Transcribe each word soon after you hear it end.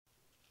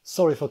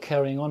Sorry for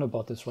carrying on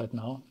about this right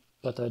now,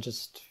 but I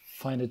just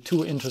find it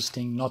too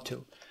interesting not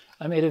to.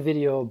 I made a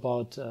video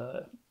about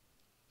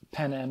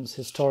Pan Am's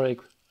historic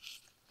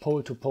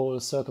pole-to-pole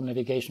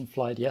circumnavigation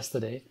flight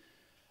yesterday,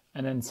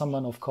 and then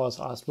someone of course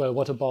asked, well,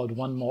 what about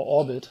one more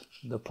orbit,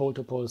 the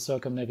pole-to-pole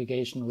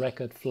circumnavigation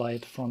record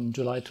flight from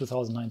July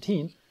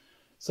 2019?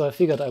 So I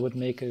figured I would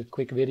make a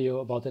quick video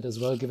about that as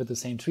well, give it the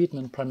same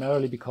treatment,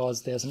 primarily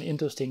because there's an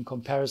interesting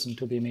comparison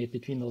to be made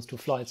between those two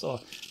flights, or,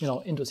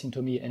 interesting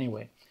to me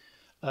anyway.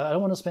 I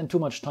don't want to spend too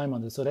much time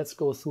on this, so let's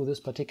go through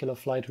this particular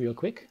flight real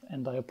quick,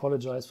 and I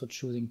apologize for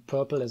choosing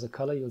purple as a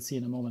color. You'll see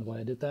in a moment why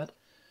I did that.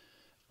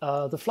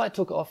 The flight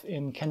took off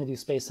in Kennedy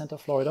Space Center,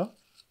 Florida,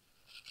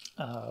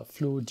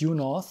 flew due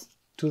north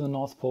to the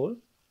North Pole,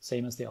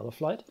 same as the other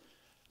flight,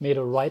 made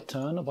a right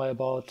turn by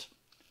about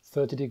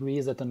 30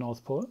 degrees at the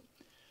North Pole,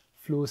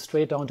 flew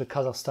straight down to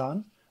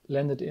Kazakhstan,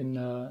 landed in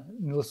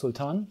Nur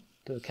Sultan,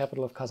 the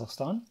capital of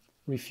Kazakhstan,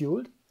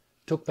 refueled,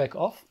 took back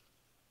off,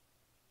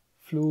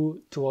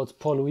 flew towards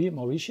Port Louis,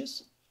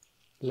 Mauritius,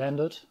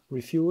 landed,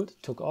 refueled,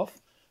 took off,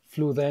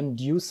 flew then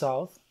due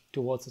south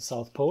towards the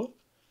South Pole.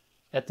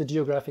 At the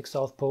geographic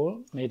South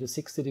Pole, made a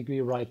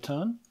 60-degree right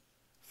turn,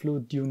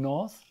 flew due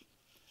north,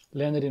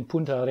 landed in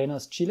Punta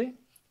Arenas, Chile,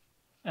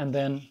 and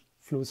then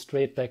flew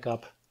straight back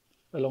up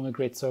along a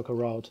Great Circle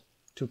route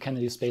to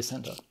Kennedy Space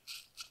Center.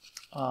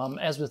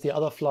 As with the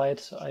other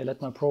flight, I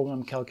let my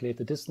program calculate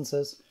the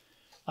distances.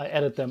 I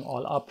added them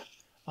all up.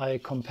 I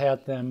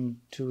compared them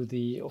to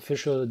the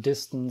official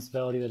distance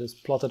value that is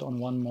plotted on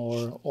One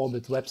More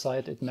Orbit's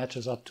website. It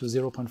matches up to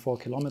 0.4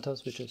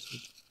 kilometers, which is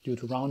due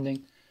to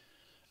rounding.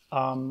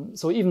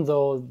 So even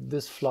though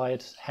this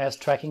flight has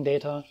tracking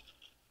data,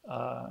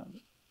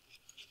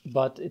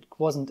 but it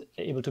wasn't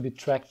able to be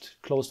tracked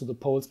close to the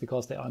poles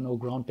because there are no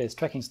ground-based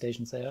tracking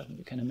stations there.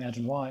 You can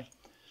imagine why.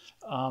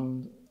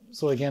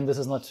 So again, this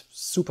is not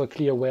super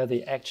clear where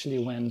they actually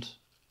went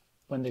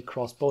when they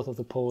crossed both of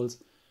the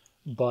poles,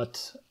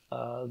 but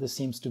this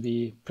seems to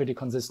be pretty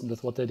consistent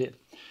with what they did.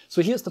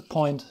 So here's the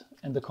point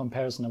and the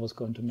comparison I was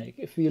going to make.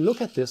 If we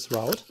look at this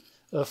route,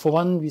 for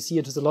one, we see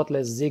it is a lot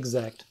less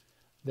zigzagged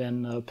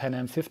than Pan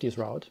Am 50's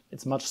route.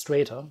 It's much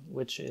straighter,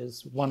 which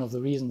is one of the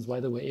reasons why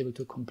they were able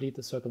to complete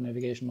the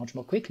circumnavigation much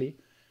more quickly.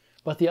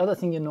 But the other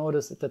thing you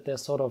notice is that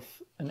there's sort of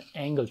an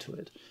angle to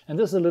it. And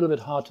this is a little bit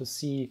hard to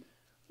see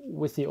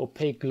with the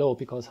opaque globe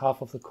because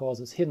half of the course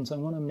is hidden. So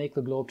I'm going to make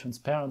the globe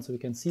transparent so we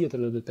can see it a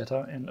little bit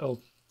better. And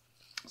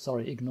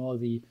ignore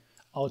the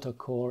outer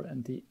core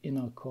and the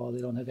inner core.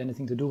 They don't have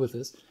anything to do with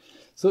this.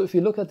 So if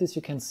you look at this,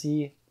 you can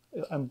see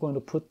I'm going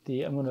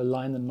to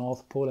line the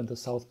North Pole and the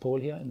South Pole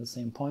here in the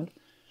same point,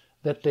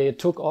 that they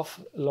took off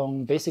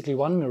along basically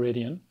one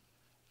meridian,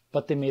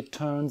 but they made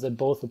turns at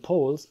both the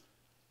poles.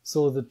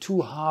 So the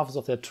two halves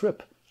of their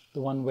trip,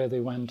 the one where they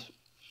went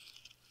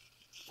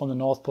from the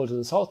North Pole to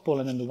the South Pole,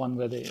 and then the one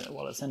where they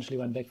essentially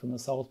went back from the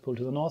South Pole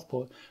to the North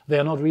Pole, they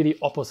are not really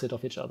opposite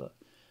of each other.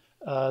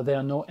 There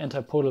are no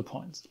antipodal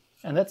points.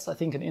 And that's, I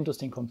think, an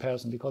interesting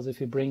comparison, because if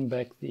you bring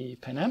back the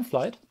Pan Am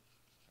flight,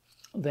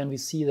 then we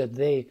see that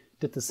they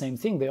did the same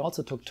thing. They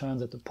also took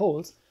turns at the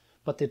poles,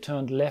 but they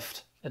turned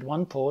left at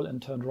one pole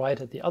and turned right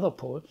at the other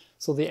pole.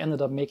 So they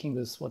ended up making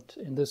this, what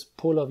in this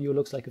polar view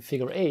looks like a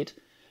figure 8.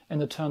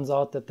 And it turns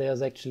out that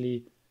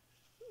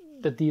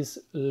that these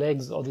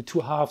legs, or the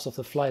two halves of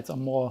the flights, are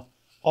more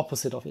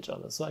opposite of each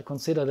other. So I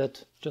consider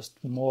that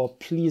just more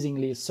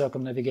pleasingly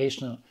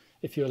circumnavigational,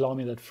 if you allow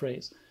me that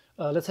phrase.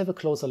 Let's have a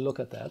closer look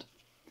at that.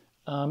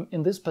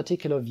 In this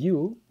particular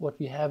view, what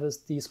we have is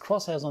these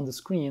crosshairs on the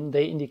screen.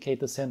 They indicate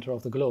the center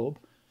of the globe.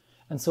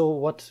 And so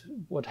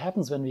what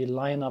happens when we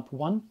line up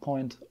one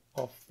point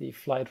of the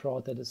flight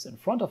route that is in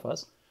front of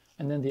us,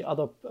 and then the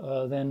other,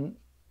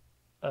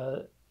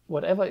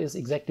 whatever is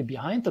exactly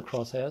behind the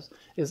crosshairs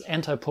is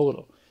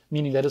antipodal,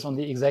 meaning that is on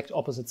the exact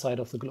opposite side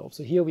of the globe.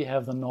 So here we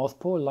have the North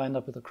Pole lined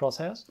up with the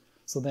crosshairs.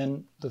 So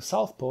then the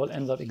South Pole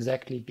ends up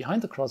exactly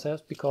behind the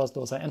crosshairs because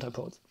those are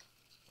antipodes.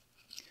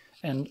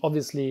 And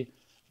obviously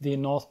the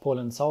North Pole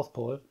and South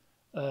Pole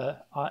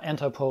are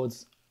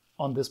antipodes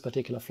on this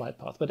particular flight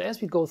path. But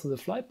as we go through the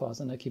flight path,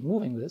 and I keep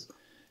moving this,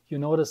 you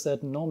notice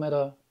that no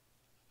matter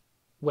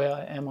where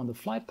I am on the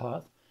flight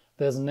path,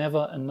 there's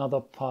never another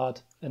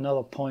point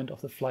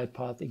of the flight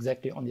path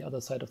exactly on the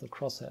other side of the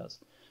crosshairs.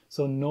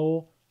 So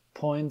no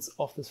points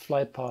of this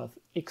flight path,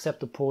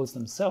 except the poles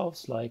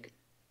themselves, like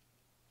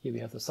here we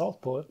have the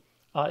South Pole,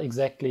 are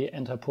exactly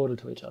antipodal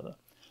to each other.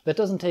 That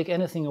doesn't take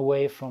anything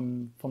away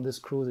from this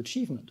crew's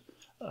achievement.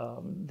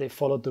 They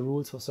followed the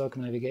rules for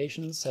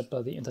circumnavigation set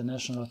by the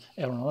International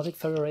Aeronautic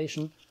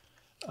Federation.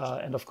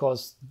 And of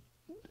course,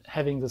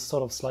 having this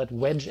sort of slight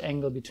wedge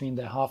angle between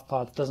their half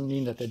parts doesn't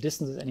mean that their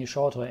distance is any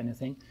shorter or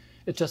anything.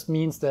 It just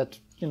means that,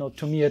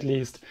 to me at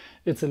least,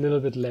 it's a little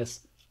bit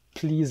less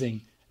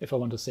pleasing, if I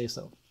want to say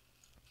so.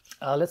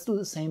 Let's do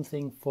the same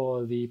thing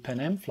for the Pan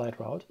Am flight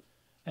route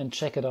and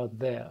check it out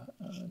there.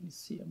 Let me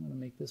see, I'm going to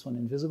make this one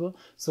invisible.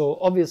 So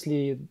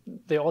obviously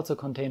they also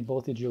contain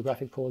both the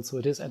geographic poles, so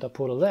it is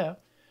antipodal there.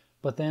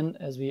 But then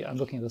I'm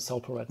looking at the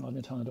South Pole right now, let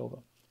me turn it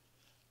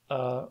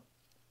over.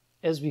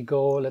 as we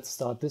go, let's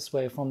start this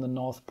way from the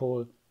North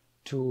Pole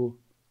to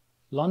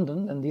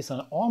London, and these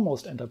are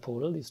almost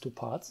antipodal, these two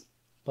parts,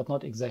 but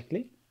not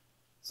exactly.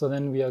 So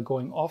then we are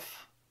going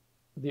off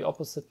the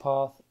opposite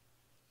path,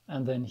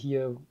 and then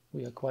here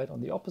we are quite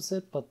on the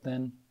opposite, but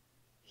then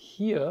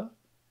here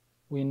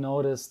we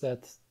notice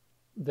that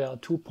there are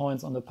 2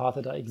 points on the path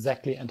that are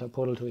exactly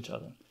antipodal to each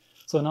other.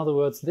 So in other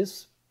words,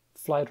 this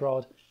flight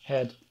route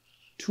had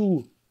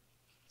 2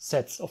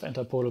 sets of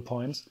antipodal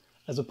points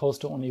as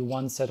opposed to only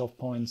 1 set of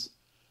points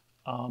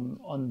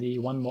on the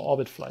one more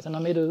orbit flight. And I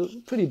made a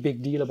pretty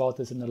big deal about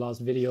this in the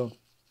last video,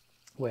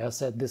 where I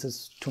said this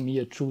is to me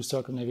a true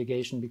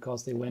circumnavigation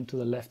because they went to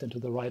the left and to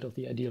the right of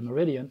the ideal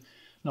meridian.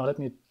 Now let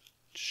me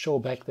show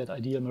back that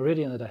ideal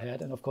meridian that I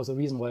had, and of course the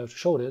reason why I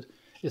showed it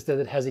is that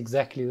it has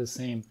exactly the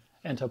same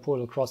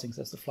antipodal crossings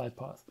as the flight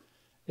path.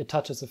 It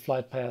touches the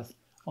flight path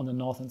on the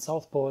North and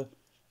South Pole,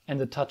 and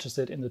it touches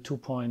it in the 2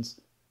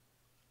 points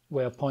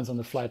where points on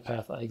the flight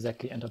path are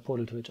exactly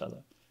antipodal to each other.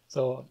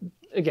 So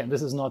again,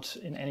 this is not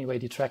in any way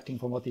detracting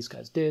from what these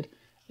guys did.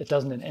 It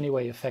doesn't in any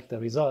way affect the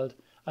result.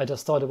 I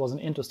just thought it was an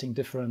interesting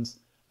difference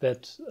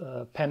that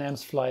Pan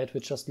Am's flight,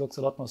 which just looks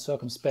a lot more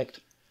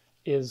circumspect,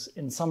 is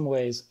in some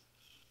ways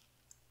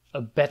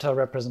a better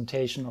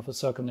representation of a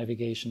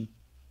circumnavigation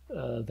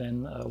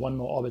than one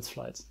more orbits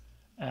flights.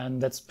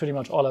 And that's pretty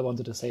much all I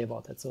wanted to say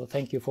about that. So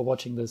thank you for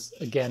watching this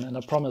again, and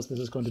I promise this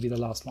is going to be the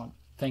last one.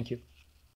 Thank you.